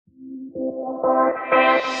In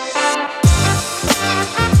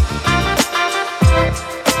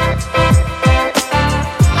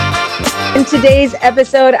today's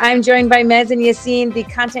episode, I'm joined by Mazen Yassin, the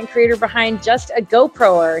content creator behind Just a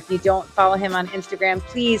GoProer. If you don't follow him on Instagram,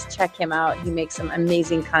 please check him out. He makes some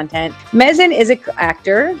amazing content. Mazen is an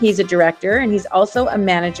actor, he's a director, and he's also a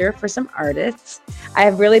manager for some artists. I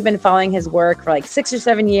have really been following his work for like 6 or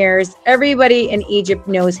 7 years. Everybody in Egypt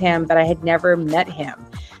knows him, but I had never met him.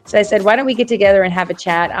 So I said, why don't we get together and have a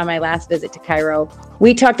chat on my last visit to Cairo?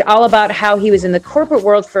 We talked all about how he was in the corporate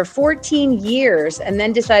world for 14 years and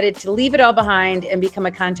then decided to leave it all behind and become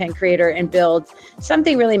a content creator and build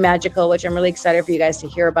something really magical, which I'm really excited for you guys to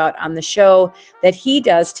hear about on the show that he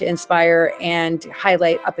does to inspire and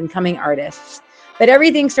highlight up and coming artists. But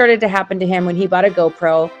everything started to happen to him when he bought a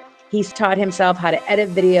GoPro. He's taught himself how to edit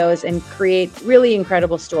videos and create really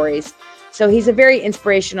incredible stories. So he's a very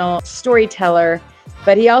inspirational storyteller.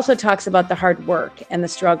 But he also talks about the hard work and the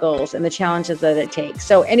struggles and the challenges that it takes.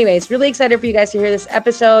 So anyways, really excited for you guys to hear this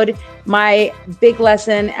episode. My big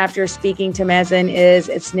lesson after speaking to Mazen is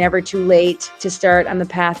it's never too late to start on the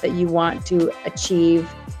path that you want to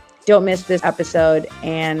achieve. Don't miss this episode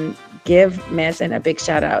and give Mazen a big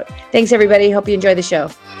shout out. Thanks, everybody. Hope you enjoy the show.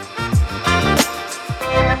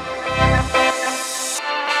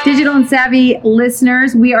 Digital and savvy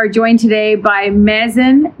listeners, we are joined today by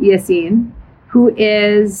Mazen Yassin, who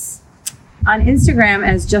is on Instagram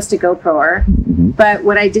as Just a GoProer. But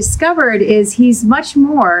what I discovered is he's much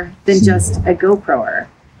more than just a GoProer.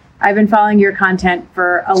 I've been following your content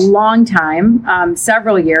for a long time,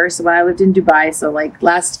 several years when I lived in Dubai. So like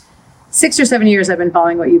last 6 or 7 years, I've been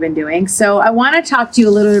following what you've been doing. So I want to talk to you a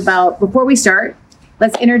little bit about, before we start,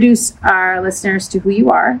 let's introduce our listeners to who you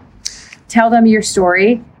are, tell them your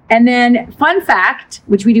story. And then fun fact,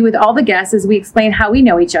 which we do with all the guests, is we explain how we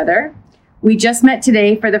know each other. We just met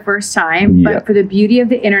today for the first time, but for the beauty of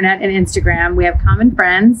the internet and Instagram, we have common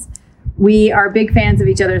friends. We are big fans of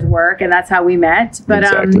each other's work, and that's how we met. But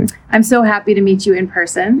exactly. I'm so happy to meet you in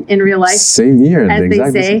person, in real life. Same here. As they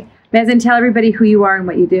say. Mazen, tell everybody who you are and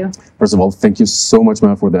what you do. First of all, thank you so much,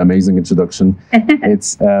 Matt, for the amazing introduction.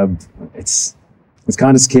 It's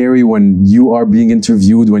kind of scary when you are being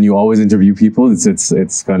interviewed, when you always interview people.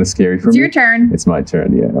 It's kind of scary for me. It's your turn. It's my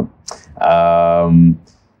turn, yeah.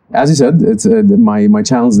 As you said, it's my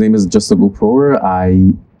channel's name is Just a GoProer.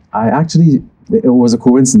 I actually, it was a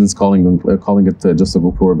coincidence calling it Just a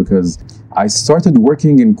GoProer because I started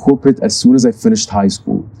working in corporate as soon as I finished high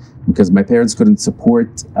school because my parents couldn't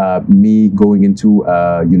support me going into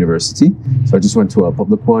university. So I just went to a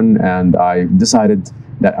public one and I decided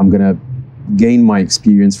that I'm gonna gain my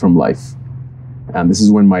experience from life. And this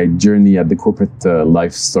is when my journey at the corporate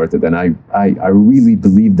life started. And I really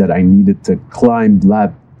believed that I needed to climb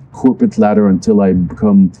corporate ladder until I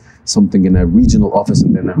become something in a regional office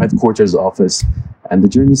and then a headquarters office. And the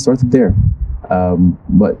journey started there.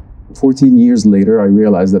 But 14 years later, I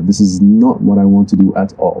realized that this is not what I want to do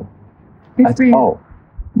at all. Good for you.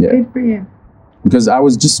 Yeah. Good for you. Because I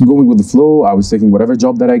was just going with the flow. I was taking whatever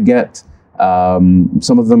job that I get.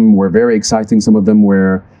 Some of them were very exciting. Some of them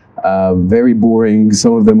were very boring.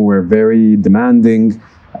 Some of them were very demanding,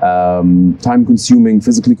 time consuming,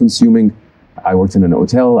 physically consuming. I worked in an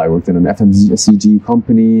hotel, I worked in an FMCG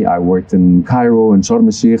company, I worked in Cairo and Sharm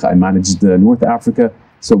el-Sheikh, I managed North Africa.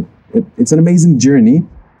 So it's an amazing journey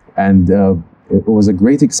and it was a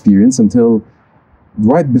great experience until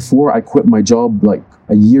right before I quit my job, like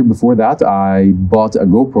a year before that, I bought a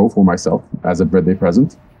GoPro for myself as a birthday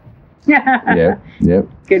present. Yeah.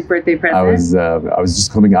 Good birthday present. I was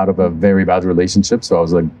just coming out of a very bad relationship, so I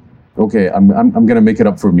was like, okay, I'm gonna make it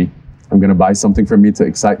up for me. I'm going to buy something for me to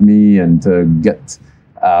excite me and to get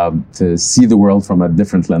to see the world from a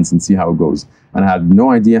different lens and see how it goes. And I had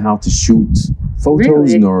no idea how to shoot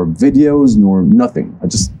photos, nor videos, nor nothing. I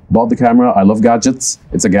just bought the camera. I love gadgets.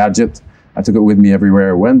 It's a gadget. I took it with me everywhere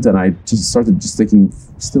I went, and I just started taking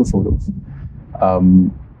still photos.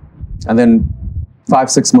 And then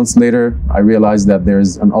 5-6 months later, I realized that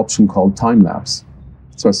there's an option called time lapse.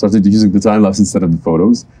 So I started using the time lapse instead of the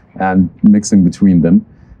photos and mixing between them.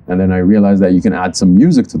 And then I realized that you can add some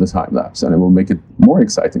music to the time lapse and it will make it more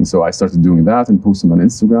exciting. So I started doing that and posting on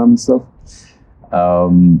Instagram and stuff.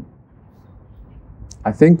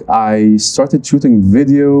 I think I started shooting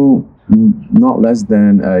video not less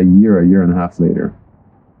than a year and a half later.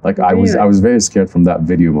 Like I was very scared from that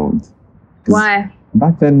video mode. Why?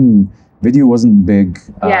 Back then, video wasn't big.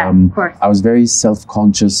 Yeah, of course. I was very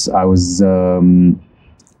self-conscious. I was a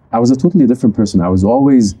totally different person. I was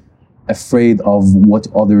always afraid of what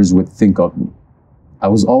others would think of me. I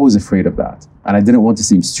was always afraid of that. And I didn't want to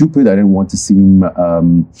seem stupid. I didn't want to seem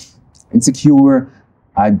insecure.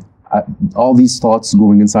 I all these thoughts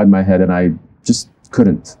going inside my head, and I just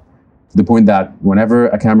couldn't. To the point that whenever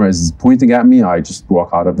a camera is pointing at me, I just walk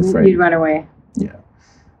out of the frame. You'd run away. Yeah.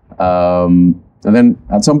 And then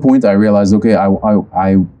at some point I realized, okay,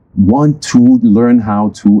 I want to learn how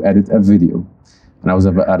to edit a video. And I was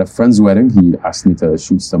at a friend's wedding. He asked me to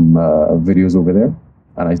shoot some videos over there,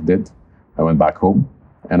 and I did. I went back home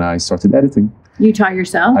and I started editing. You taught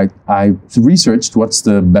yourself? I researched what's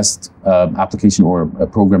the best application or a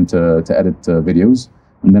program to edit videos.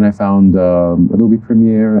 And then I found Adobe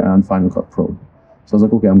Premiere and Final Cut Pro. So I was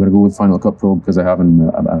like, okay, I'm going to go with Final Cut Pro because I have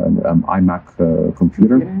an iMac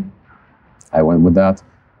computer. I went with that.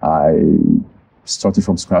 I started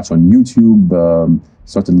from scratch on YouTube,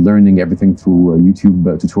 started learning everything through YouTube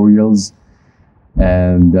tutorials.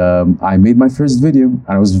 And I made my first video. And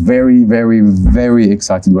I was very, very, very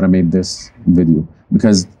excited when I made this video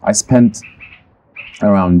because I spent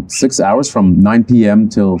around 6 hours from 9 p.m.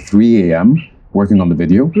 till 3 a.m. working on the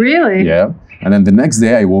video. Really? Yeah. And then the next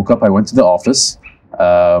day I woke up, I went to the office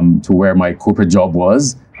to where my corporate job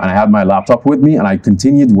was, and I had my laptop with me, and I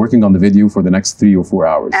continued working on the video for the next 3 or 4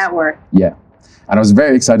 hours. At work? Yeah. And I was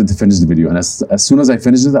very excited to finish the video. And as soon as I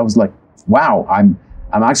finished it, I was like, wow, I'm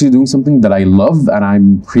actually doing something that I love, and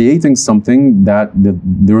I'm creating something that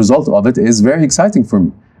the result of it is very exciting for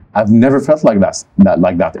me. I've never felt like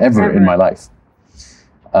that ever in my life.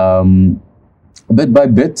 Bit by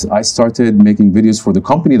bit, I started making videos for the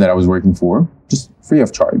company that I was working for, just free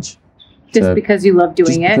of charge. Just because you love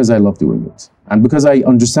doing it? Because I love doing it. And because I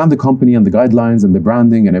understand the company and the guidelines and the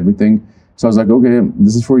branding and everything. So I was like, okay,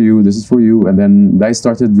 this is for you, this is for you. And then they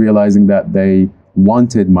started realizing that they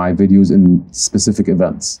wanted my videos in specific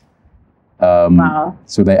events. Wow.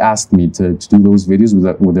 So they asked me to do those videos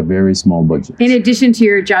with a very small budget. In addition to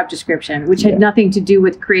your job description, which had nothing to do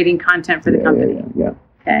with creating content for the company. Yeah.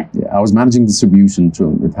 Okay. Yeah, I was managing distribution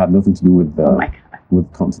too. It had nothing to do with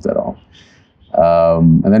with content at all.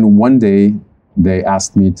 And then one day they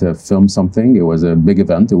asked me to film something. It was a big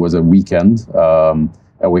event. It was a weekend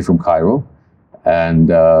away from Cairo. And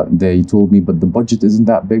they told me, but the budget isn't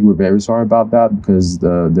that big. We're very sorry about that because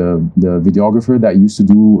the videographer that used to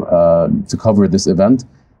do to cover this event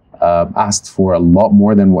asked for a lot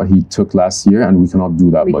more than what he took last year, and we cannot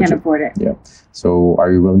do that budget. We can't afford it. Yeah. So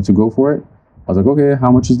are you willing to go for it? I was like, okay,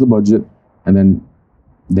 how much is the budget? And then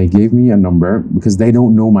they gave me a number because they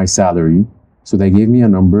don't know my salary. So they gave me a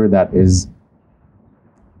number that is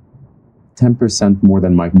 10% more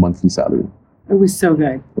than my monthly salary. It was so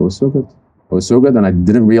good. It was so good. It was so good. And I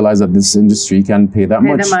didn't realize that this industry can pay that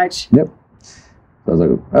much. Yep. So I was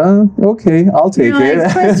like, okay, I'll take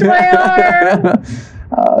it. Twist my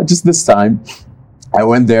arm. Just this time. I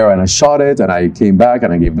went there and I shot it and I came back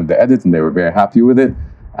and I gave them the edit and they were very happy with it.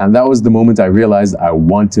 And that was the moment I realized I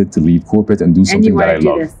wanted to leave corporate and do something that I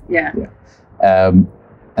love. This. Yeah.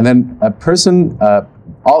 And then a person,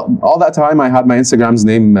 all that time I had my Instagram's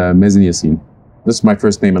name, Mazen Yassin. This is my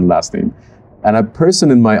first name and last name. And a person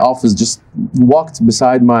in my office just walked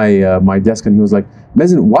beside my desk and he was like,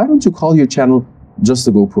 Mazen, why don't you call your channel Just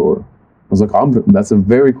a GoProer? I was like, that's a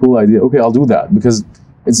very cool idea. Okay, I'll do that because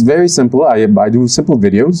it's very simple. I do simple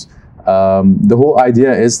videos. The whole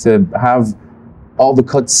idea is to have all the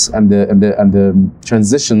cuts and the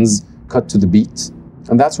transitions cut to the beat.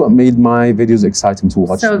 And that's what made my videos exciting to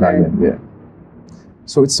watch back then. Yeah.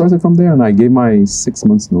 So it started from there and I gave my 6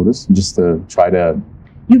 months notice just to try to...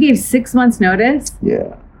 You gave 6 months notice?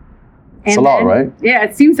 Yeah. It's a lot, right? Yeah,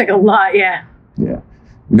 it seems like a lot, yeah. Yeah.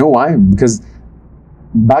 You know why? Because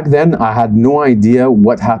back then I had no idea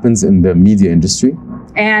what happens in the media industry.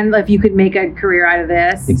 And if you could make a career out of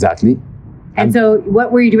this. Exactly. And so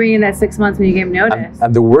what were you doing in that 6 months when you gave notice?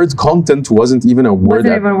 And the word content wasn't even a word.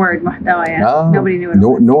 Wasn't even a word. Oh, yeah. Nobody knew it.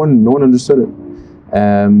 No one understood it.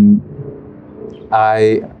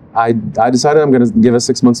 I decided I'm going to give a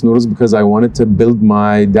 6 months notice because I wanted to build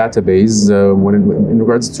my database in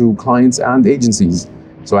regards to clients and agencies.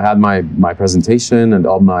 So I had my presentation and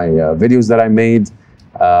all my videos that I made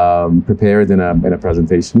prepared in a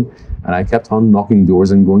presentation. And I kept on knocking doors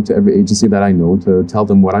and going to every agency that I know to tell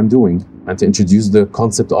them what I'm doing and to introduce the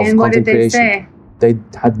concept of content creation. And what did they say? They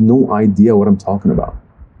had no idea what I'm talking about.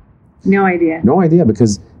 No idea. No idea,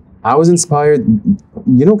 because I was inspired.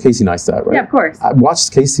 You know Casey Neistat, right? Yeah, of course. I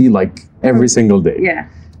watched Casey like every single day. Yeah.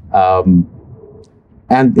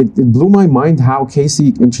 And it blew my mind how Casey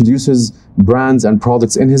introduces brands and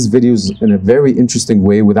products in his videos in a very interesting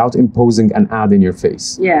way without imposing an ad in your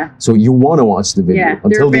face. Yeah. So you want to watch the video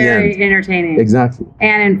until the end. They're very entertaining. Exactly.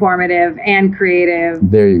 And informative and creative.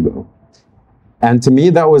 There you go. And to me,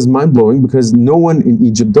 that was mind-blowing because no one in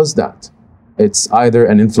Egypt does that. it's either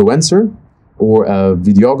an influencer or a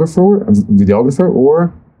videographer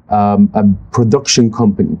or a production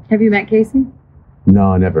company. Have you met Casey?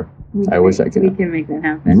 No, never. I wish I could. We can make that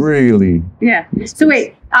happen. Really? Yeah. Yes, So please.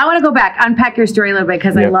 wait, I want to go back, unpack your story a little bit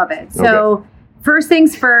because I Yep. love it. So first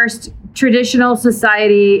things first, traditional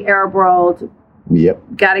society, Arab world, Yep.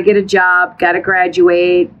 got to get a job, got to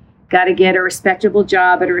graduate, got to get a respectable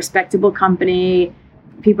job at a respectable company.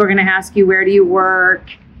 People are going to ask you, where do you work?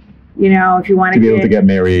 You know, if you want To be able to get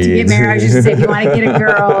married. To get married, I was just say, if you want to get a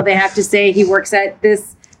girl, they have to say he works at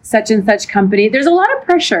this such and such company. There's a lot of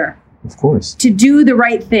pressure Of course. to do the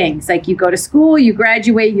right things. Like you go to school, you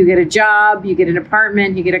graduate, you get a job, you get an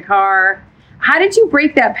apartment, you get a car. How did you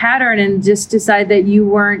break that pattern and just decide that you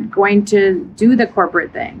weren't going to do the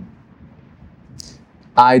corporate thing?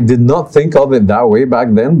 I did not think of it that way back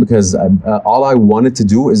then because all I wanted to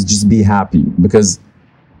do is just be happy. Because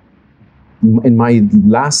in my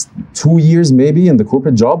last 2 years, maybe in the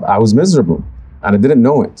corporate job, I was miserable and I didn't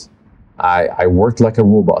know it. I worked like a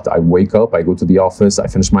robot. I wake up, I go to the office, I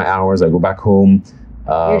finish my hours, I go back home.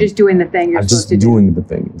 You're just doing the thing you're I'm supposed just to do. doing the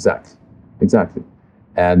thing, exactly.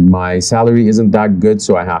 And my salary isn't that good,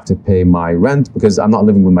 so I have to pay my rent because I'm not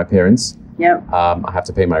living with my parents. Yep. I have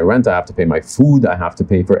to pay my rent, I have to pay my food, I have to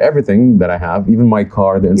pay for everything that I have, even my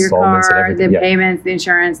car, the Your installments and car, everything. the payments, the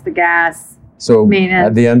insurance, the gas, So maintenance.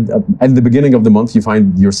 at the end, at the beginning of the month, you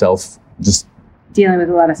find yourself just dealing with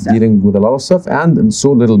a lot of stuff. dealing with a lot of stuff and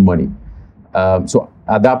so little money. So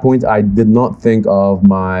at that point, I did not think of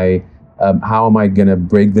my how am I gonna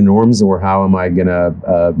break the norms or how am I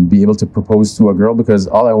gonna be able to propose to a girl, because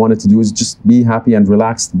all I wanted to do is just be happy and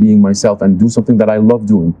relaxed being myself and do something that I love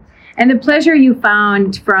doing. And the pleasure you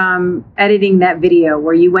found from editing that video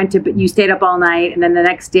where you went to, you stayed up all night and then the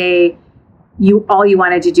next day, all you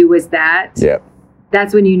wanted to do was that. Yeah.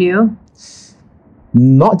 That's when you knew?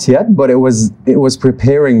 Not yet, but it was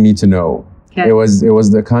preparing me to know. Okay. It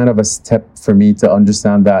was the kind of a step for me to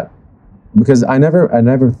understand that, because I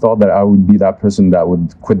never thought that I would be that person that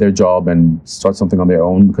would quit their job and start something on their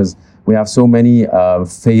own, because we have so many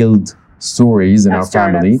failed stories in our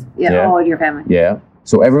family. Yeah, all in your family. Yeah.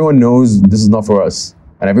 So everyone knows this is not for us,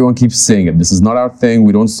 and everyone keeps saying it. This is not our thing.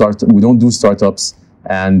 We don't do startups,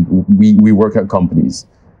 and we work at companies.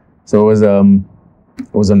 So it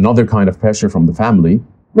was another kind of pressure from the family.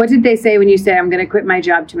 What did they say when you said, I'm going to quit my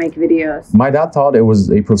job to make videos? My dad thought it was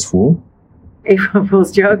April's Fool. April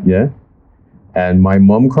Fool's joke? Yeah. And my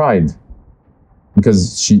mom cried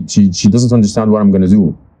because she doesn't understand what I'm going to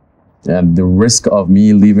do. And the risk of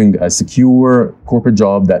me leaving a secure corporate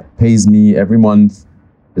job that pays me every month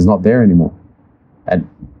is not there anymore. And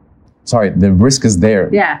sorry, the risk is there.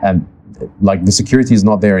 Yeah. And like the security is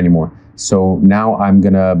not there anymore. So now I'm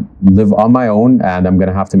going to live on my own and I'm going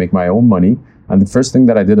to have to make my own money. And the first thing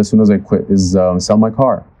that I did as soon as I quit is sell my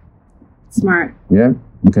car. Smart. Yeah,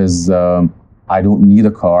 because I don't need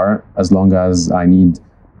a car as long as I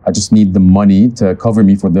just need the money to cover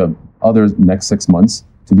me for the other next 6 months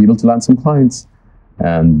to be able to land some clients.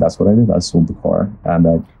 And that's what I did. I sold the car and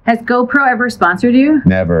I Has GoPro ever sponsored you?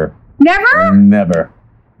 never.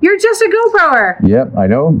 You're just a GoProer. Yep, I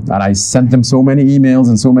know. And I sent them so many emails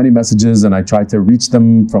and so many messages and I tried to reach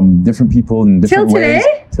them from different people in different ways.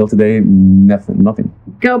 Till today, nothing.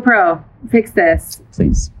 GoPro, fix this.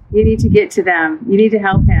 Please. You need to get to them. You need to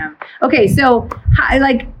help him. Okay, so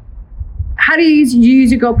how do you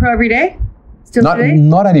use your GoPro every day? Still today?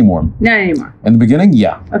 Not anymore. Not anymore. In the beginning,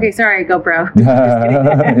 yeah. Okay, sorry, GoPro.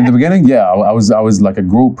 In the beginning, yeah, I was like a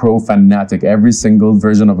GoPro fanatic. Every single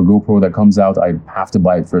version of a GoPro that comes out, I have to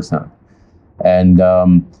buy it firsthand. And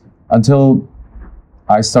until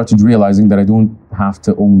I started realizing that I don't have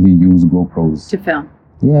to only use GoPros To film.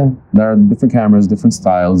 Yeah, there are different cameras, different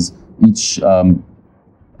styles. Each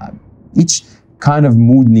kind of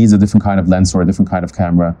mood needs a different kind of lens or a different kind of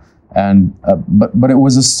camera. And but it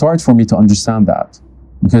was a start for me to understand that,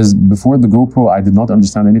 because before the GoPro, I did not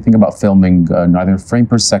understand anything about filming, neither frame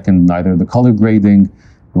per second, neither the color grading,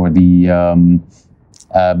 nor the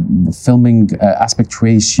filming aspect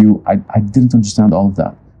ratio. I didn't understand all of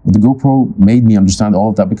that. But the GoPro made me understand all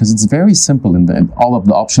of that because it's very simple in all of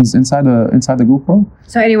the options inside the GoPro.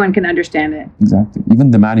 So anyone can understand it. Exactly. Even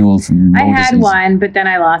the manual. I had one, but then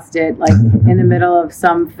I lost it, like in the middle of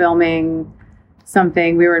some filming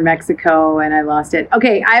something. We were in Mexico and I lost it.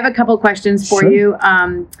 Okay, I have a couple questions for you.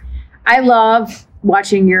 I love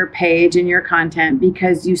watching your page and your content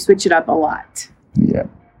because you switch it up a lot. Yeah.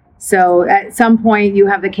 So at some point you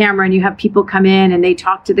have the camera and you have people come in and they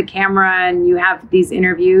talk to the camera and you have these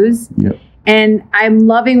interviews. Yep. And I'm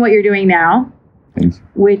loving what you're doing now, Thank you.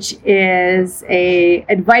 which is a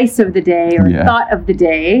advice of the day or thought of the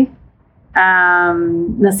day.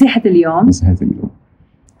 نصيحة اليوم. نصيحة اليوم.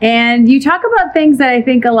 And you talk about things that I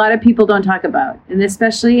think a lot of people don't talk about, and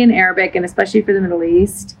especially in Arabic and especially for the Middle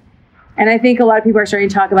East. And I think a lot of people are starting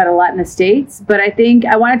to talk about it a lot in the States, but I think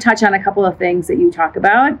I want to touch on a couple of things that you talk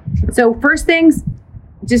about. Sure. So first things,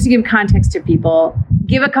 just to give context to people,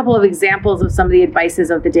 give a couple of examples of some of the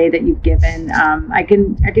advices of the day that you've given. I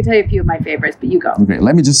can tell you a few of my favorites, but you go. Okay,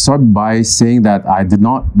 let me just start by saying that I did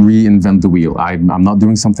not reinvent the wheel. I'm not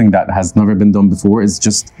doing something that has never been done before. It's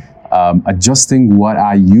just adjusting what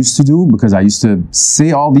I used to do, because I used to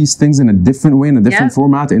say all these things in a different way, in a different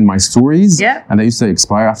format in my stories, and they used to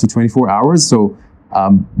expire after 24 hours. So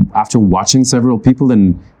after watching several people,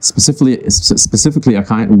 and specifically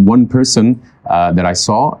one person that I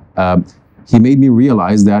saw, he made me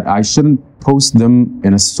realize that I shouldn't post them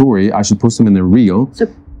in a story. I should post them in a reel. So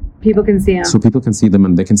people can see them. So people can see them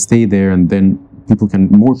and they can stay there, and then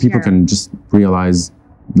more people can just realize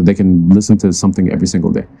that they can listen to something every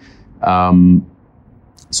single day.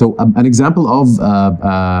 So an example of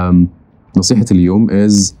نصيحة اليوم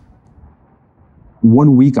is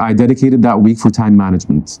 1 week I dedicated that week for time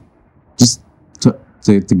management, just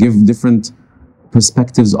to give different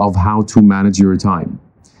perspectives of how to manage your time.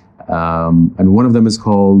 And one of them is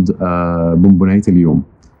called بونبوناية اليوم.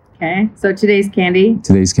 Okay, so today's candy.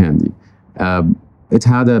 Today's candy.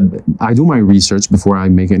 I do my research before I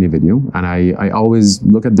make any video, and I always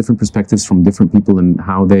look at different perspectives from different people and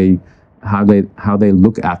how they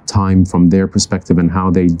look at time from their perspective and how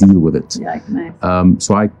they deal with it. Yeah, nice.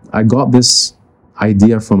 So I got this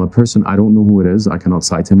idea from a person. I don't know who it is. I cannot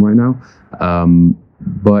cite him right now,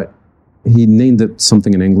 but he named it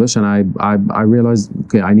something in English, and I realized,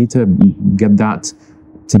 okay, I need to get that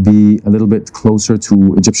to be a little bit closer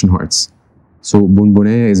to Egyptian hearts. So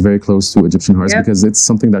Bonbonné is very close to Egyptian hearts, because it's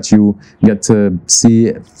something that you get to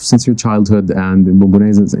see since your childhood, and Bonbonné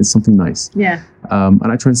is something nice. Yeah.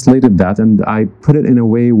 And I translated that, and I put it in a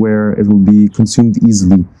way where it will be consumed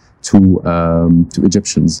easily to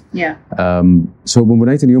Egyptians. Yeah. So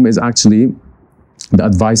Bonbonnaït اليوم is actually, the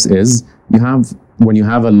advice is, when you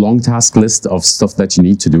have a long task list of stuff that you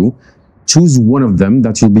need to do, choose one of them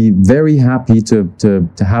that you'll be very happy to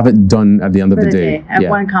have it done at the end of the day.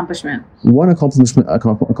 One accomplishment. One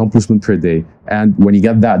accomplishment per day. And when you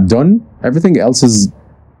get that done, everything else is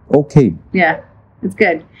okay. Yeah, it's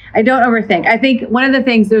good. I don't overthink. I think one of the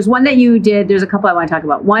things, there's one that you did, there's a couple I want to talk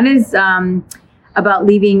about. One is about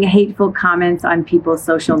leaving hateful comments on people's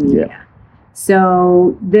social media. Yeah.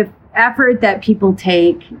 So the effort that people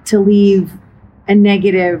take to leave a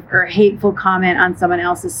negative or hateful comment on someone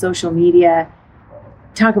else's social media.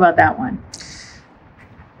 Talk about that one.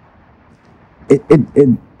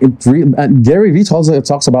 Gary Vee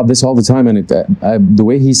talks about this all the time, and the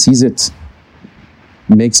way he sees it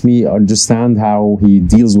makes me understand how he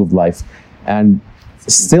deals with life. And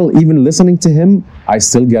still, even listening to him, I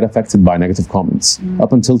still get affected by negative comments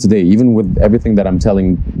up until today, even with everything that I'm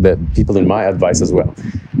telling the people in my advice as well.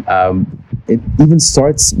 It even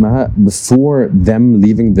starts before them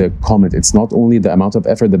leaving the comment. It's not only the amount of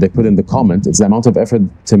effort that they put in the comment, it's the amount of effort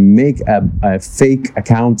to make a fake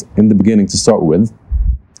account in the beginning to start with,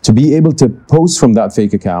 to be able to post from that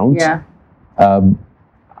fake account.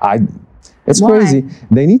 It's Why? Crazy.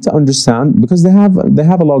 They need to understand, because they have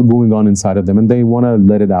a lot going on inside of them, and they want to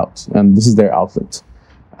let it out, and this is their outlet.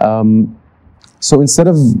 So instead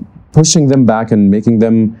of pushing them back and making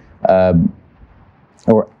them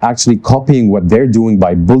or actually copying what they're doing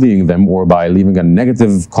by bullying them or by leaving a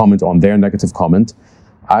negative comment on their negative comment,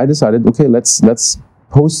 I decided, okay, let's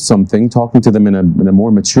post something talking to them in a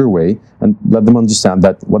more mature way, and let them understand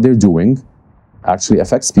that what they're doing actually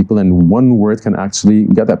affects people, and one word can actually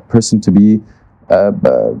get that person to be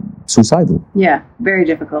suicidal. Yeah, very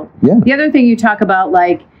difficult. Yeah. The other thing you talk about,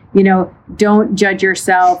 like, don't judge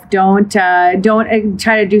yourself. Don't try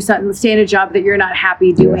to do something, stay in a job that you're not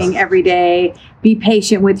happy doing every day. Be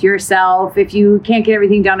patient with yourself. If you can't get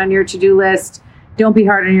everything done on your to-do list, don't be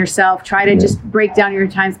hard on yourself. Try to just break down your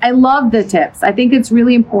times. I love the tips. I think it's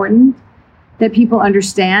really important that people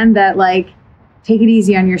understand that, like, take it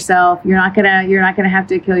easy on yourself. You're not gonna have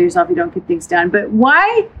to kill yourself if you don't get things done. But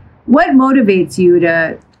what motivates you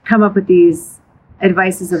to come up with these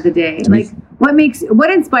advices of the day? Like, what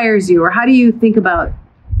inspires you, or how do you think about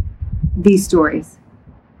these stories?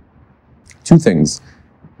 Two things.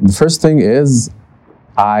 The first thing is,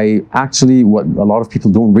 what a lot of people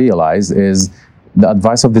don't realize is the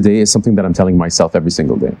advice of the day is something that I'm telling myself every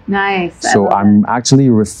single day. Nice. So I'm actually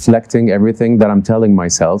reflecting everything that I'm telling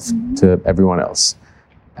myself to everyone else.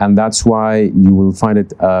 And that's why you will find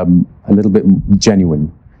it a little bit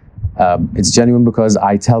genuine. It's genuine because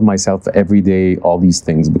I tell myself every day all these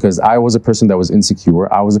things, because I was a person that was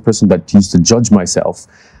insecure. I was a person that used to judge myself.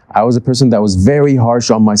 I was a person that was very harsh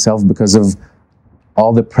on myself because of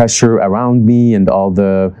all the pressure around me and all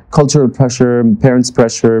the cultural pressure, parents'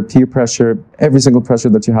 pressure, peer pressure, every single pressure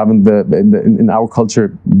that you have in our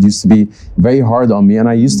culture used to be very hard on me, and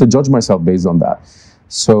I used to judge myself based on that.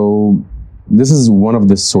 So this is one of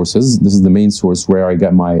the sources. This is the main source where I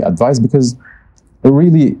get my advice, because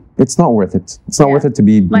it's not worth it. It's not worth it to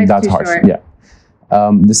be Life's that too harsh. short. Yeah.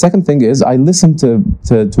 The second thing is I listen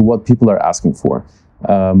to what people are asking for.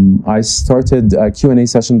 I started a Q&A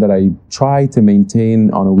session that I try to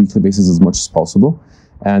maintain on a weekly basis as much as possible.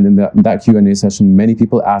 And in that Q&A session, many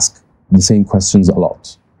people ask the same questions a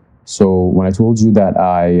lot. So when I told you that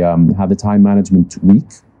I had the time management week,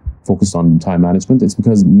 focused on time management, it's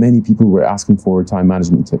because many people were asking for time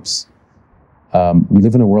management tips. We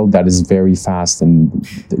live in a world that is very fast, and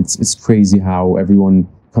it's crazy how everyone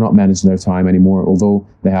cannot manage their time anymore, although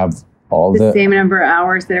they have all the same number of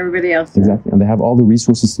hours that everybody else does. Exactly, and they have all the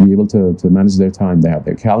resources to be able to manage their time. They have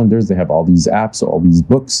their calendars, they have all these apps, all these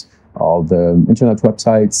books, all the internet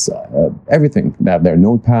websites, everything. They have their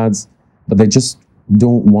notepads, but they just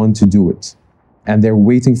don't want to do it. And they're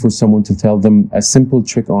waiting for someone to tell them a simple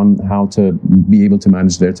trick on how to be able to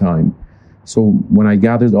manage their time. So when I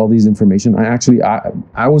gathered all these information,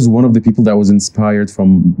 I was one of the people that was inspired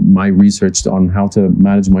from my research on how to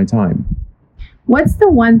manage my time. What's the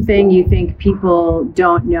one thing you think people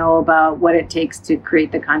don't know about what it takes to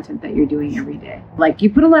create the content that you're doing every day? Like, you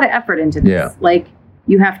put a lot of effort into this. Yeah. Like,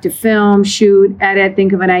 you have to film, shoot, edit,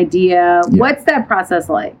 think of an idea. Yeah. What's that process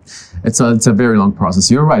like? It's a very long process.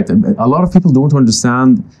 You're right. A lot of people don't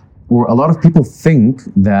understand, or a lot of people think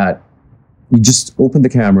that you just open the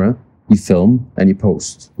camera, you film, and you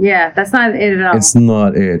post. Yeah, that's not it at all. It's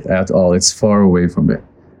not it at all. It's far away from it.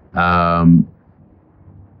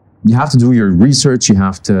 You have to do your research. You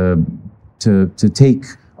have to take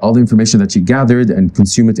all the information that you gathered and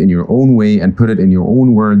consume it in your own way and put it in your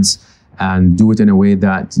own words and do it in a way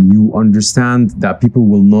that you understand, that people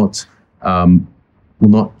will not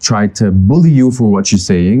try to bully you for what you're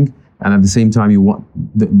saying. And at the same time, you want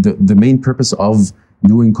the main purpose of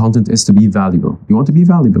doing content is to be valuable. You want to be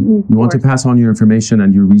valuable. You want to pass on your information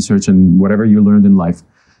and your research and whatever you learned in life.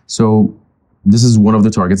 So this is one of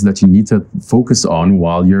the targets that you need to focus on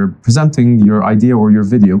while you're presenting your idea or your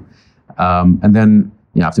video. And then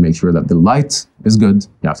you have to make sure that the light is good.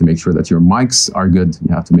 You have to make sure that your mics are good.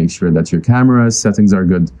 You have to make sure that your camera settings are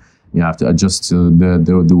good. You have to adjust to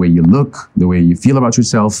the way you look, the way you feel about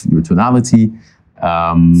yourself, your tonality.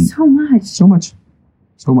 So much.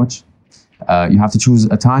 You have to choose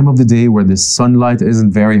a time of the day where the sunlight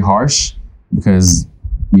isn't very harsh, because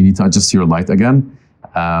you need to adjust your light again.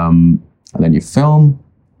 And then you film,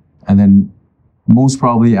 and then most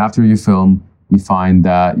probably after you film, you find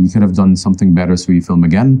that you could have done something better, so you film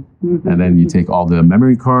again. Mm-hmm. And then you take all the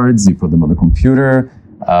memory cards, you put them on the computer,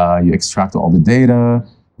 you extract all the data,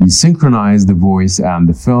 you synchronize the voice and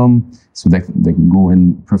the film so they can go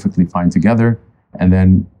in perfectly fine together. And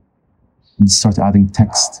then you start adding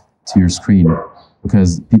text to your screen,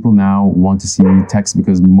 because people now want to see text,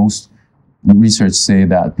 because most research say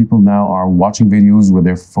that people now are watching videos with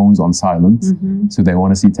their phones on silent. Mm-hmm. So they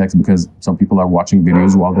want to see text, because some people are watching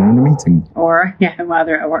videos while they're in a meeting. Or, while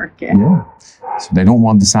they're at work. Yeah. So they don't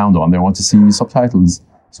want the sound on. They want to see subtitles.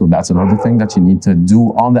 So that's another thing that you need to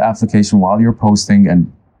do on the application while you're posting.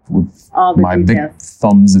 And with all the my details. Big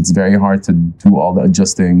thumbs, it's very hard to do all the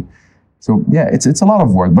adjusting. So it's a lot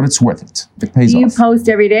of work, but it's worth it. It pays off. Do you post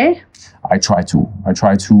every day? I try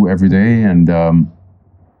to every day. And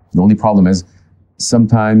the only problem is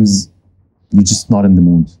sometimes you're just not in the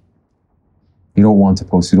mood. You don't want to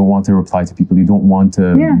post. You don't want to reply to people. You don't want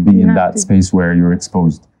to be in that space where you're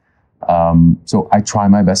exposed. So I try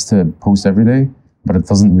my best to post every day, but it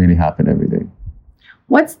doesn't really happen every day.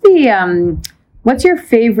 What's your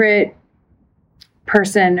favorite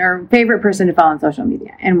person to follow on social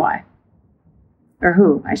media, and why? Or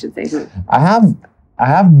who, I should say who. I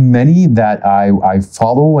have many that I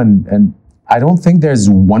follow, and I don't think there's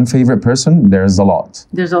one favorite person. There's a lot.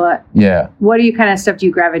 There's a lot. Yeah. What kind of stuff do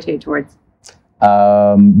you gravitate towards?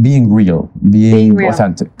 Being real, being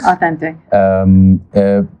authentic. Authentic.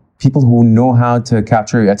 People who know how to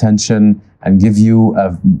capture your attention and give you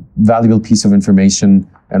a valuable piece of information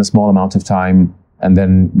in a small amount of time, and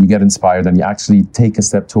then you get inspired and you actually take a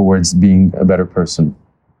step towards being a better person.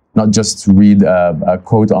 Not just read a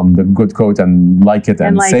quote on the good quote and like it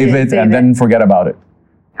and save it and then forget about it.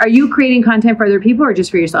 Are you creating content for other people or just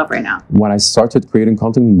for yourself right now? When I started creating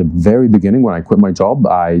content in the very beginning, when I quit my job,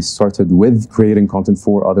 I started with creating content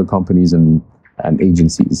for other companies and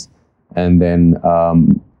agencies. And then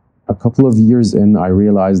a couple of years in, I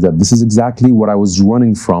realized that this is exactly what I was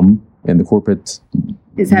running from in the corporate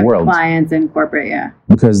world. Clients in corporate, yeah.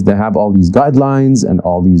 Because they have all these guidelines and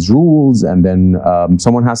all these rules, and then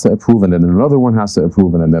someone has to approve, and then another one has to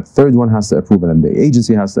approve, and then the third one has to approve, and then the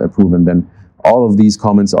agency has to approve, and then all of these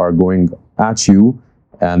comments are going at you,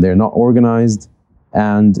 and they're not organized,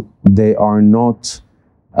 and they are not,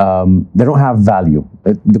 they don't have value.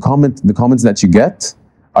 The comments that you get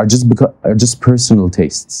are just personal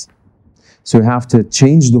tastes. So you have to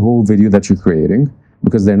change the whole video that you're creating,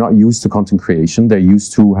 because they're not used to content creation. They're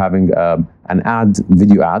used to having an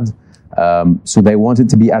video ad. So they want it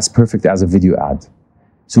to be as perfect as a video ad.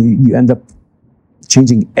 So you end up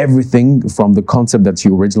changing everything from the concept that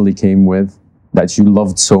you originally came with, that you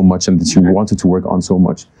loved so much and that you wanted to work on so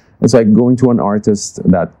much. It's like going to an artist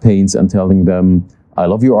that paints and telling them, I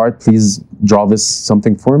love your art, please draw this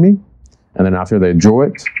something for me. And then after they draw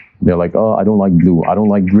it, they're like, oh, I don't like blue, I don't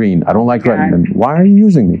like green, I don't like red. And then why are you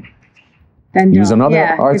using me? Then use another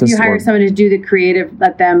artist. If you hire someone to do the creative,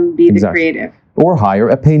 let them be the creative. Or hire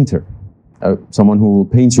a painter, someone who will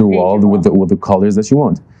paint your wall with the colors that you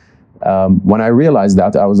want. When I realized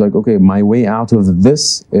that, I was like, okay, my way out of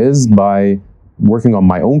this is by working on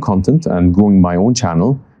my own content and growing my own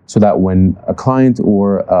channel, so that when a client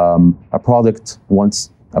or a product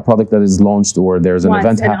that is launched, or there's an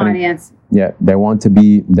event happening, audience. Yeah, they want to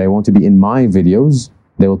be in my videos.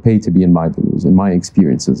 They will pay to be in my videos, in my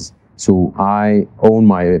experiences. So I own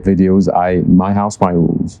my videos. My house, my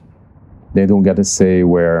rules. They don't get to say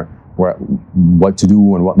what to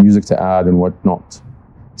do and what music to add and what not.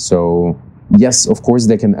 So yes, of course,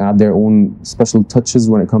 they can add their own special touches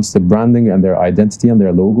when it comes to branding and their identity and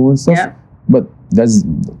their logo and stuff. Yeah. But there's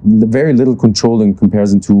very little control in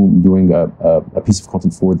comparison to doing a piece of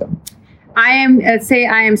content for them. I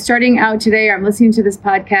am starting out today, or I'm listening to this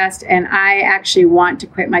podcast, and I actually want to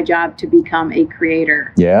quit my job to become a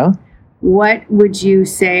creator. Yeah. What would you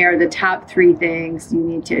say are the top 3 things you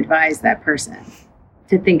need to advise that person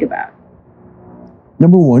to think about?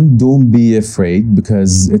 Number 1, don't be afraid,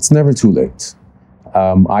 because it's never too late.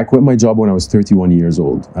 I quit my job when I was 31 years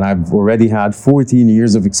old, and I've already had 14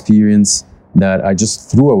 years of experience that I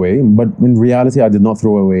just threw away. But in reality, I did not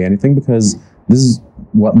throw away anything, because this is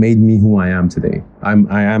what made me who I am today.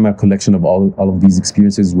 I am a collection of all of these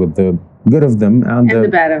experiences, with the good of them and the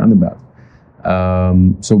bad. And the bad.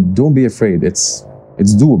 So don't be afraid. It's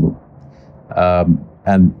doable.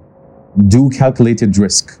 And do calculated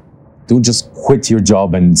risk. Don't just quit your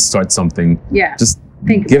job and start something. Yeah. Just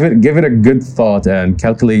give it a good thought and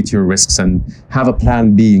calculate your risks and have a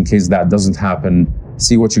plan B in case that doesn't happen.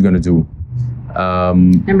 See what you're going to do.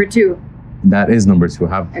 Number 2. That is number 2.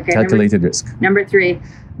 Have calculated risk. Number 3.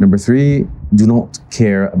 Number 3, do not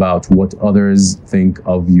care about what others think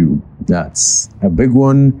of you. That's a big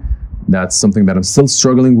one. That's something that I'm still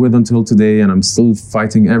struggling with until today, and I'm still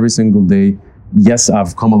fighting every single day. Yes,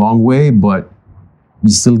 I've come a long way, but you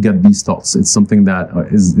still get these thoughts. It's something that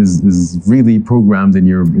is really programmed in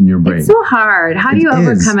your brain. It's so hard. How do you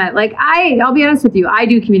overcome it? Like I'll be honest with you. I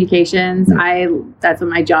do communications. Yeah. That's what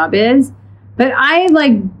my job is. But I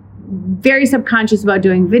very subconscious about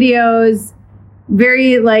doing videos,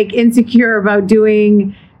 very insecure about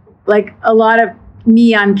doing a lot of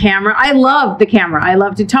me on camera. I love the camera. I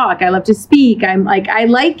love to talk. I love to speak. I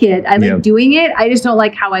like it. I like doing it. I just don't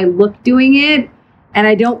like how I look doing it. And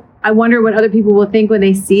I wonder what other people will think when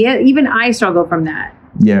they see it. Even I struggle from that.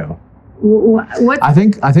 Yeah. I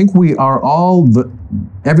think we are all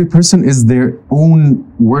every person is their own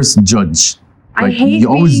worst judge. I hate you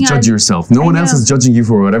always judge yourself. No one else is judging you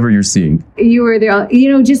for whatever you're seeing. You were there,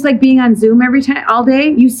 just like being on Zoom all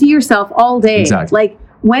day. You see yourself all day. Exactly.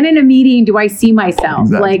 When in a meeting do I see myself?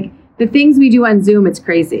 Exactly. The things we do on Zoom, it's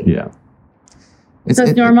crazy. Yeah. It's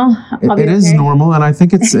normal. It is normal, and I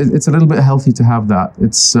think it's a little bit healthy to have that.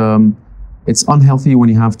 It's unhealthy when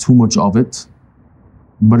you have too much of it,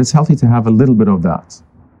 but it's healthy to have a little bit of that.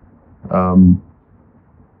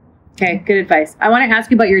 Okay, good advice. I want to ask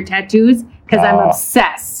you about your tattoos because I'm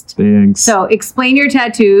obsessed. Thanks. So explain your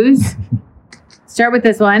tattoos. Start with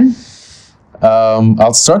this one.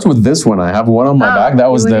 I'll start with this one. I have one on my back.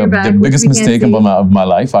 That was the biggest mistake of my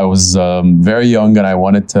life. I was very young and I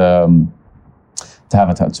wanted to have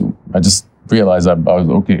a tattoo. I just realized I was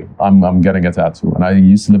okay. I'm getting a tattoo, and I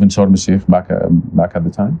used to live in Sharm el-Sheikh back at the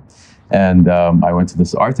time, and I went to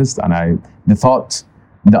this artist, and what is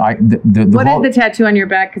the tattoo on your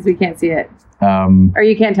back? Because we can't see it, or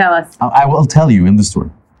you can't tell us. I will tell you in the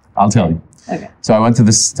story. I'll tell you. Okay. So I went to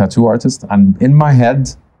this tattoo artist, and in my head,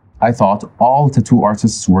 I thought all tattoo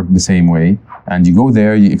artists work the same way. And you go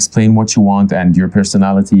there, you explain what you want and your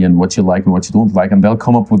personality and what you like and what you don't like, and they'll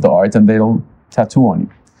come up with the art and they'll tattoo on you.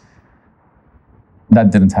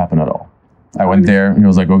 That didn't happen at all. I went there, he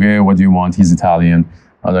was like, okay, what do you want? He's Italian.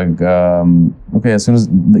 I was like, okay, as soon as,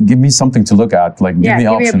 give me something to look at, like give me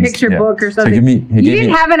options. Give me a picture book or something. So you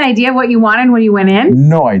didn't have an idea what you wanted when you went in?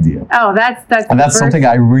 No idea. Oh, that's something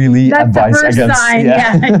I really advise against. That's the first sign,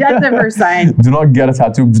 yeah. That's the first sign. Do not get a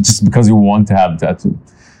tattoo just because you want to have a tattoo.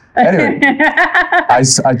 Anyway,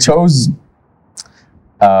 I chose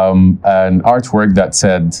an artwork that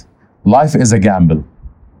said, life is a gamble.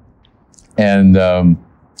 And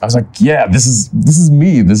I was like, yeah, this is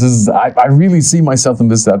me. I really see myself in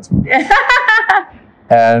this tattoo.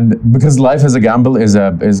 And because life is a gamble is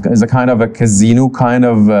a kind of a casino kind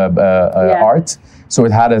of art. So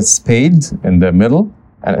it had a spade in the middle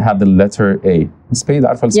and it had the letter A. Spade,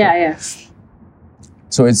 عارفة الspade? Yeah.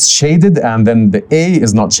 So it's shaded and then the A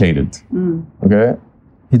is not shaded. Okay?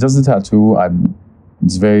 He does the tattoo.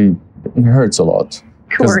 It hurts a lot.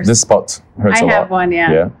 Of course. This spot hurts a lot. I have one,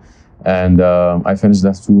 yeah. And I finished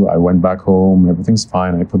that too. I went back home. Everything's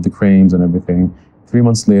fine. I put the creams and everything. 3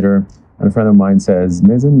 months later, and a friend of mine says,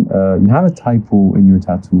 Mazen, you have a typo in your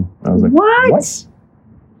tattoo. And I was like, what? He's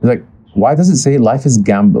like, why does it say life is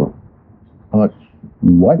gamble? I'm like,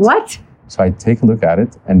 what? So I take a look at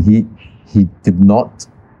it, and he did not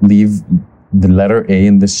leave the letter A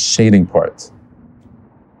in the shading part.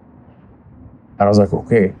 And I was like,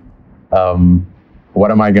 okay, what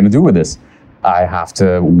am I going to do with this? I have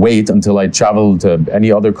to wait until I travel to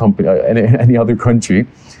any other company, any other country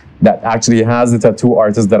that actually has the tattoo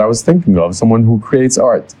artist that I was thinking of, someone who creates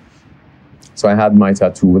art. So I had my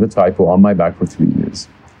tattoo with a typo on my back for 3 years.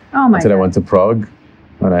 Oh my Until God. I went to Prague,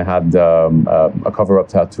 and I had a cover-up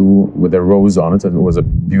tattoo with a rose on it. And it was a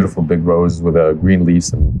beautiful big rose with a green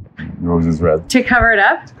leaves and roses red. To cover it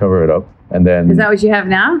up? To cover it up. And then... Is that what you have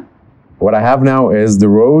now? What I have now is the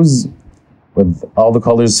rose with all the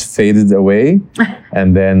colors faded away.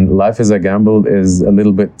 And then Life is a Gamble is a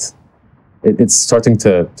little bit... It's starting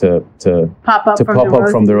to pop up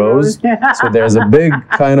from the rose. So there's a big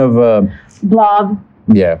kind of... blob.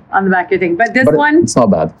 Yeah. On the back of your thing. But one... It's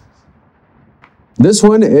not bad. This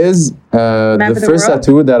one is the first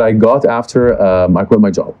tattoo that I got after I quit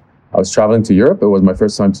my job. I was traveling to Europe. It was my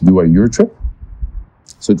first time to do a Euro trip.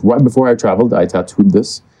 So right before I traveled, I tattooed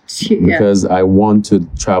this because I want to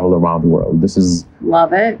travel around the world.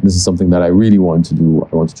 Love it. This is something that I really want to do.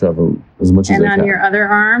 I want to travel as much as I can. And on your other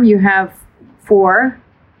arm, you have 4.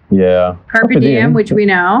 Yeah. Carpe Diem, which we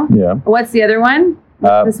know. Yeah. What's the other one?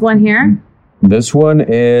 This one here? This one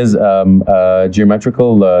is a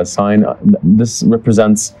geometrical sign. This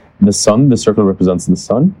represents the sun. The circle represents the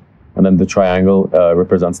sun. And then the triangle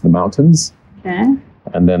represents the mountains. Okay.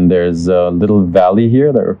 And then there's a little valley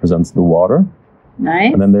here that represents the water.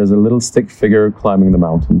 Nice. And then there's a little stick figure climbing the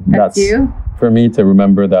mountain. That's you? For me to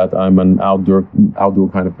remember that I'm an outdoor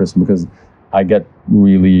kind of person because I get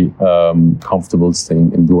really comfortable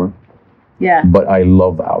staying indoor. Yeah. But I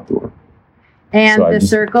love outdoor. And so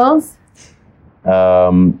circles?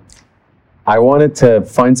 I wanted to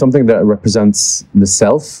find something that represents the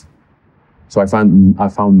self. So I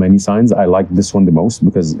found many signs. I like this one the most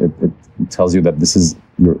because it tells you that this is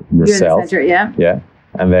yourself. You're in the center, yeah. Yeah.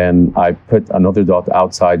 And then I put another dot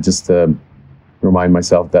outside just to remind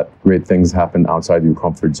myself that great things happen outside your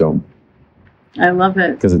comfort zone. I love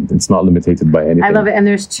it. Because it's not limited by anything. I love it. And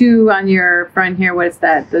there's 2 on your front here. What is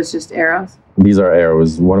that? Those just arrows? These are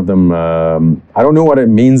arrows. One of them, I don't know what it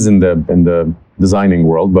means in the designing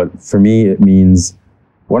world, but for me it means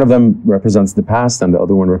one of them represents the past and the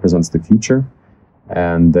other one represents the future.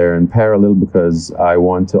 And they're in parallel because I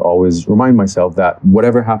want to always remind myself that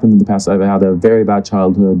whatever happened in the past, I've had a very bad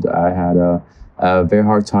childhood. I had a very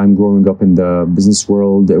hard time growing up in the business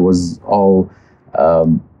world. It was all,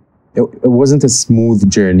 it wasn't a smooth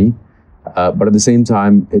journey. But at the same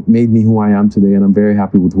time, it made me who I am today, and I'm very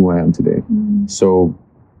happy with who I am today. So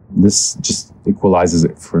this just equalizes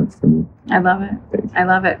it for me. I love it. I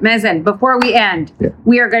love it. Mazen, before we end,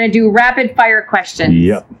 we are going to do rapid fire questions.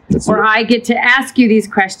 Yep. Where I get to ask you these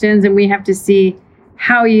questions, and we have to see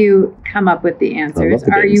how you come up with the answers.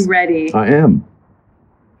 Are you ready? I am.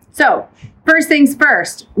 So, first things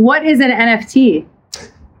first, what is an NFT?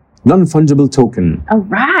 Non-fungible token. All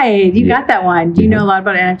right, you got that one. Do you know a lot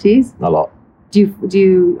about NFTs? A lot. Do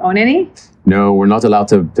you own any? No, we're not allowed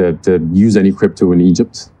to use any crypto in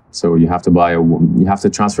Egypt. So you have to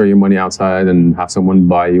transfer your money outside and have someone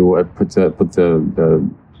buy you put the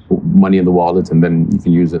money in the wallet, and then you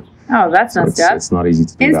can use it. Oh, that's So messed up. it's not easy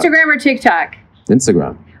to do Instagram or TikTok? that.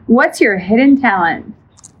 Instagram. What's your hidden talent?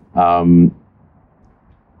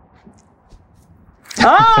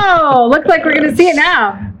 Oh, looks like we're going to see it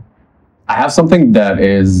now. I have something that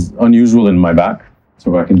is unusual in my back,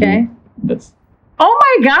 so I can Okay. do this. Oh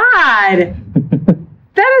my God.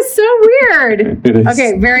 That is so weird. It is.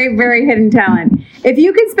 Okay, very, very hidden talent. If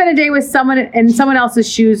you could spend a day with someone in someone else's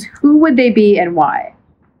shoes, who would they be and why?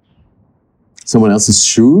 Someone else's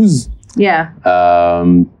shoes. Yeah.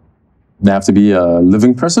 They have to be a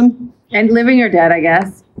living person. And living or dead, I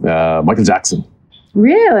guess. Michael Jackson.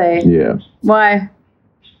 Really? Yeah. Why?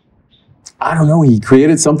 I don't know. He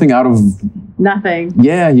created something out of. Nothing.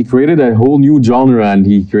 Yeah, he created a whole new genre, and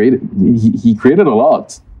he created a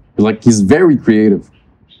lot. Like, he's very creative.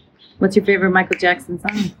 What's your favorite Michael Jackson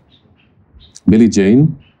song? Billie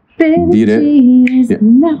Jean. Beat it. She's Yeah.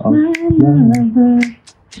 not my lover.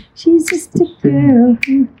 She's just a girl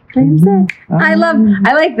who claims that. I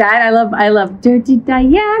like that. I love Dirty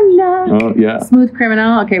Diana. Oh yeah. Smooth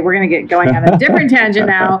Criminal. Okay, we're gonna get going on a different tangent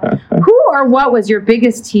now. Who or what was your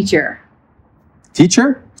biggest teacher?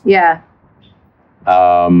 Teacher. Yeah.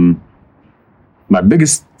 My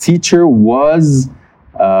biggest teacher was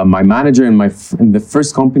my manager in the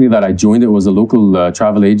first company that I joined. It was a local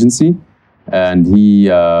travel agency, and he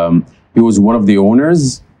was one of the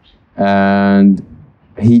owners, and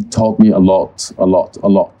he taught me a lot.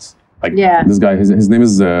 Like, Yeah. this guy, his name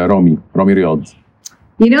is Rami Riyad.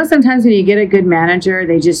 You know, sometimes when you get a good manager,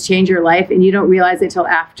 they just change your life, and you don't realize it till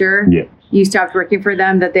after Yeah. you stopped working for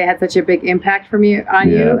them that they had such a big impact on you.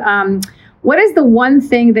 Yeah. What is the one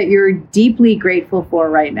thing that you're deeply grateful for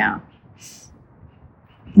right now?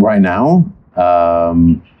 Right now,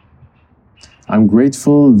 I'm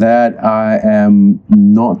grateful that I am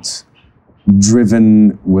not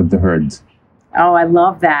driven with the herd. Oh, I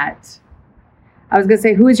love that. I was going to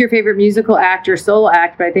say, who is your favorite musical act or solo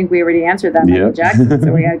act? But I think we already answered that, Michael Yep. Jackson.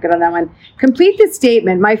 So we got good on that one. Complete the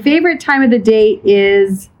statement. My favorite time of the day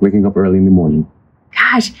is, Waking up early in the morning.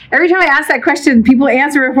 gosh, every time I ask that question, people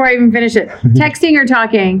answer before I even finish it. Texting or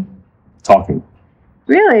talking? Talking.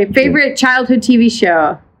 Really? Favorite childhood TV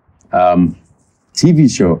show?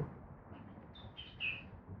 TV show.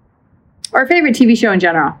 Or favorite TV show in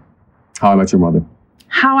general? How I Met Your Mother.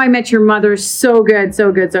 How I Met Your Mother. So good,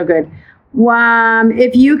 so good, so good.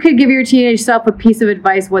 If you could give your teenage self a piece of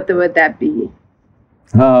advice, what would that be?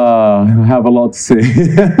 I have a lot to say.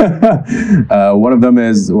 One of them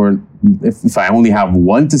is, or if I only have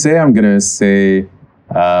one to say, I'm going to say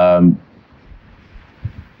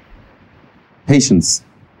patience.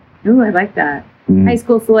 Ooh, I like that. Mhm. High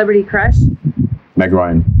school celebrity crush? Meg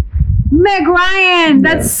Ryan. Meg Ryan.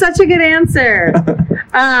 That's such a good answer.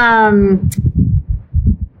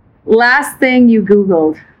 Last thing you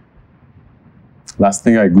Googled. Last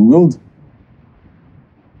thing I Googled,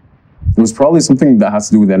 it was probably something that has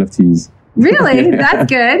to do with NFTs. Really? Yeah. That's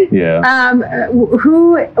good. Yeah.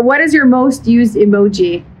 What is your most used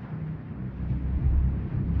emoji?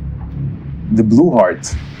 The blue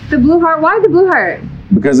heart. The blue heart. Why the blue heart?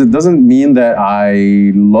 Because it doesn't mean that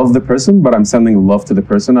I love the person, but I'm sending love to the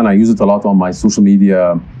person, and I use it a lot on my social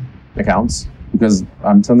media accounts because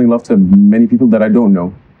I'm sending love to many people that I don't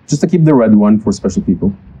know, just to keep the red one for special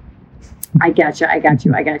people. I got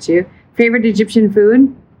you. Favorite Egyptian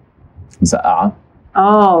food? Za'a.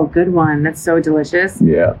 Oh, good one. That's so delicious.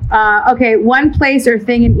 Yeah. Okay, one place or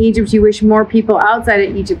thing in Egypt you wish more people outside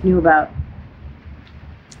of Egypt knew about?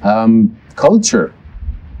 Culture.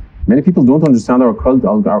 Many people don't understand our culture.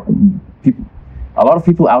 A lot of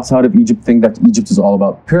people outside of Egypt think that Egypt is all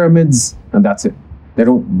about pyramids and that's it. They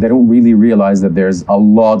don't really realize that there's a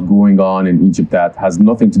lot going on in Egypt that has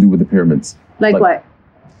nothing to do with the pyramids. Like what?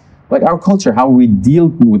 Like our culture, how we deal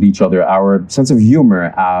with each other, our sense of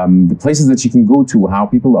humor, the places that you can go to, how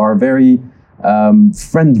people are very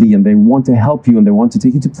friendly and they want to help you and they want to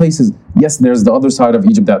take you to places. Yes, there's the other side of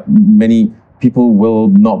Egypt that many people will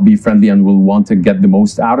not be friendly and will want to get the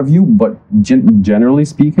most out of you. But generally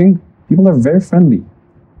speaking, people are very friendly.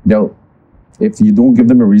 If you don't give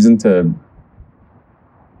them a reason to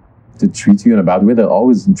treat you in a bad way, they'll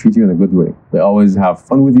always treat you in a good way. They always have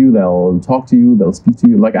fun with you. They'll talk to you. They'll speak to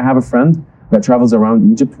you. Like I have a friend that travels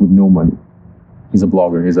around Egypt with no money. He's a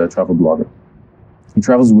blogger. He's a travel blogger. He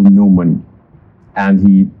travels with no money.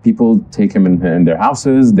 And people take him in their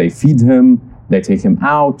houses. They feed him. They take him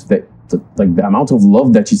out. The amount of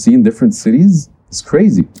love that you see in different cities is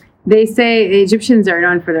crazy. They say the Egyptians are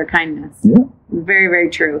known for their kindness. Yeah. Very, very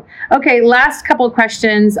true. Okay, last couple of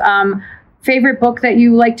questions. Favorite book that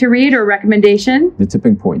you like to read or recommendation? The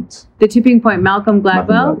Tipping Point. The Tipping Point, Malcolm Gladwell.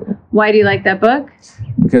 Malcolm Gladwell. Why do you like that book?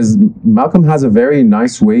 Because Malcolm has a very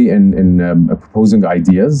nice way in proposing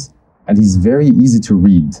ideas, and he's very easy to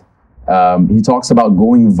read. He talks about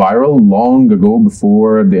going viral long ago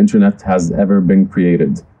before the internet has ever been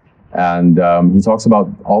created. And he talks about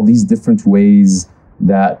all these different ways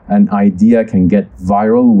that an idea can get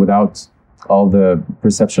viral without all the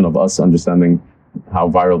perception of us understanding how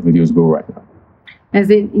viral videos go right now.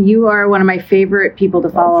 You are one of my favorite people to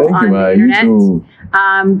follow on the internet. You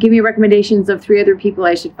too. Give me recommendations of 3 other people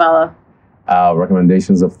I should follow.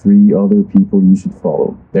 Recommendations of 3 other people you should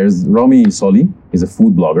follow. There's Rami Soli. He's a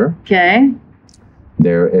food blogger. Okay.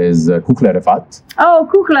 There is Kukla Rifat. Oh,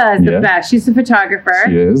 Kukla is the best. She's a photographer.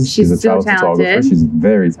 She is. She's a so talented. Photographer. She's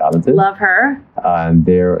very talented. Love her. And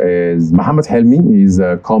there is Mohammed Helmi. He's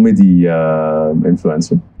a comedy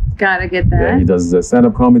influencer. Gotta get that. Yeah, he does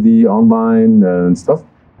stand-up comedy online and stuff.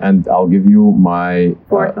 And I'll give you my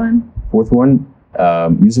fourth one.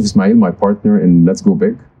 Yusuf Ismail, my partner in Let's Go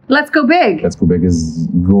Big. Let's Go Big. Let's Go Big is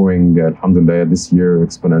growing, alhamdulillah, this year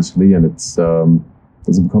exponentially, and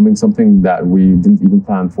it's becoming something that we didn't even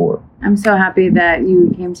plan for. I'm so happy that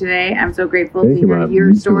you came today. I'm so grateful to hear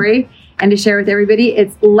your story and to share with everybody.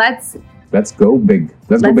 It's Let's Go Big.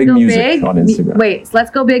 Let's Go Big Music on Instagram. Let's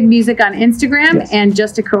Go Big Music on Instagram and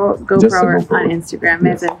Just a GoProer on Instagram.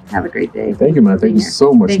 Yes. Have a great day. Thank you, man. Thank you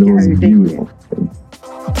so much. That was beautiful.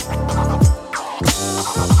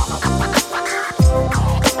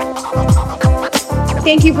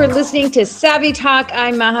 Thank you for listening to Savvy Talk.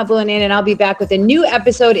 I'm Maha Bulanin, and I'll be back with a new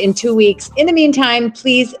episode in 2 weeks. In the meantime,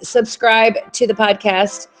 please subscribe to the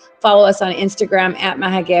podcast. Follow us on Instagram at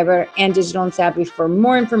Maha Gaber and Digital and Savvy for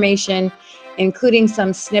more information, including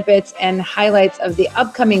some snippets and highlights of the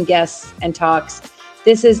upcoming guests and talks.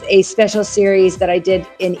 This is a special series that I did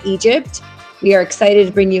in Egypt. We are excited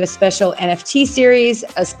to bring you a special NFT series,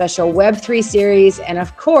 a special Web3 series, and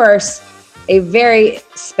of course, a very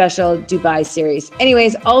special Dubai series.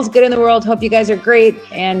 Anyways, all's good in the world. Hope you guys are great.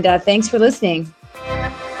 And thanks for listening.